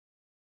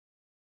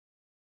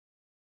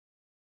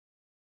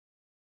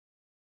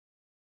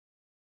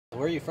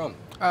Where are you from?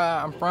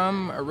 I'm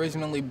from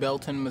originally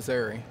Belton,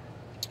 Missouri.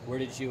 Where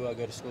did you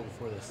go to school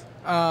before this?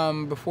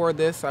 Before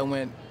this, I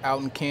went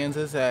out in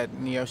Kansas at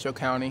Neosho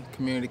County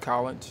Community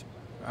College.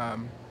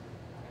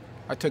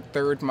 I took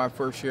third my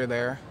first year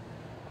there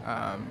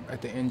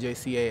at the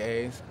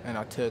NJCAAs, and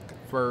I took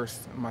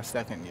first my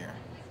second year.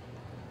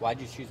 Why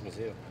did you choose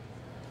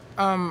Mizzou?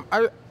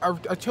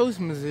 I chose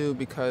Mizzou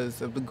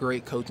because of the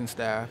great coaching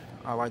staff.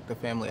 I like the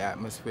family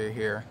atmosphere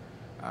here.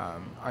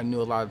 I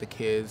knew a lot of the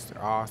kids.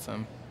 They're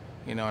awesome,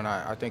 and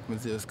I think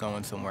Mizzou is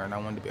going somewhere, and I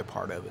wanted to be a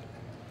part of it.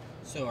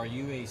 So are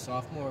you a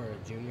sophomore or a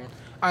junior?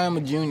 I am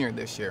a junior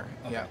this year.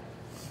 Okay. Yeah.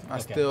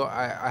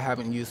 I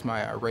haven't used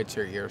my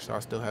redshirt year, so I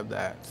still have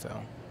that.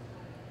 So.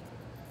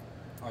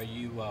 Are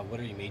you? What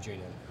are you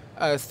majoring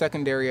in?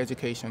 Secondary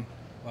education.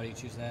 Why do you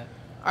choose that?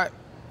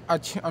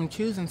 I'm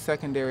choosing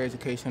secondary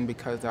education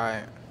because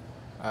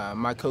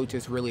my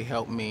coaches really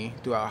helped me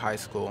throughout high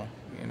school,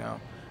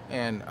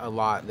 and a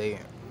lot. They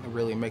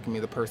really making me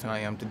the person I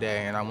am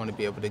today, and I want to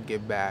be able to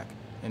give back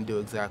and do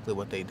exactly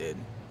what they did.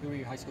 Who were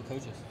your high school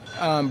coaches?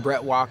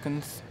 Brett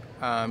Watkins,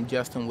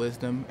 Justin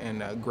Wisdom,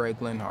 and Greg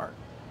Linhart.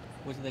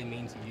 What did they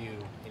mean to you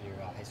in your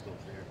high school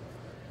career?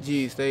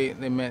 Geez, they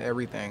meant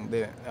everything.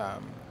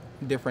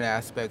 Different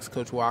aspects.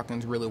 Coach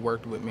Watkins really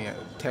worked with me at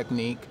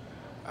technique.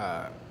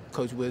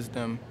 Coach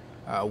Wisdom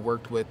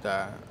worked with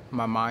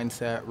my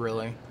mindset,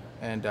 really.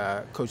 And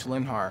Coach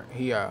Linhart,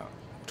 he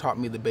taught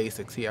me the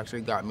basics. He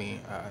actually got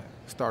me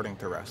starting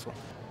to wrestle.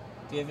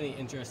 Do you have any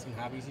interesting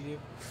hobbies you do?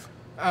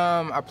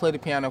 I play the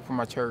piano for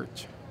my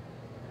church.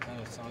 What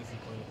kind of songs do you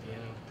play on the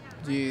piano?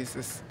 Geez,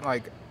 it's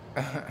like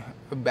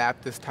a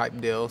Baptist type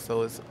deal,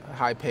 so it's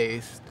high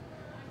paced,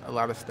 a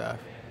lot of stuff.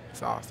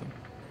 It's awesome.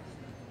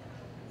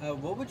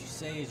 What would you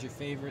say is your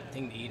favorite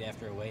thing to eat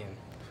after a weigh-in?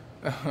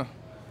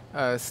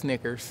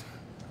 Snickers.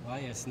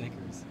 Why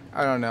Snickers?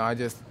 I don't know. I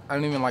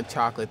don't even like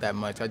chocolate that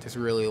much. I just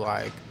really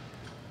like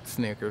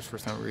Snickers for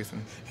some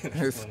reason.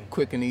 It's funny.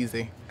 Quick and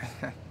easy.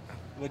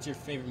 What's your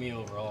favorite meal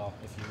overall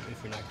if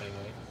you're not cutting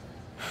weight?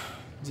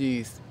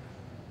 Geez,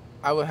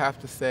 I would have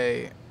to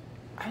say,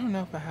 I don't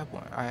know if I have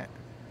one. I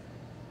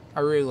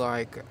really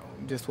like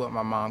just what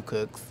my mom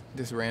cooks,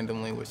 just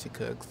randomly what she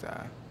cooks.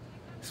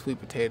 Sweet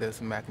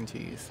potatoes and mac and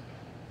cheese.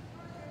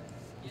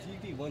 If you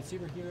could be one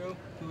superhero,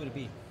 who would it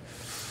be?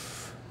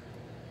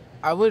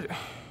 I would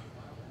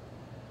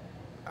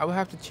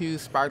have to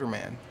choose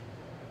Spider-Man.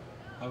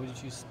 Why would you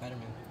choose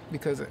Spider-Man?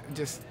 Because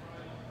just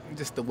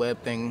the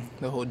web thing,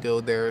 the whole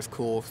deal there is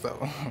cool,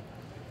 so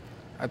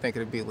I think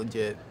it'd be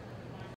legit.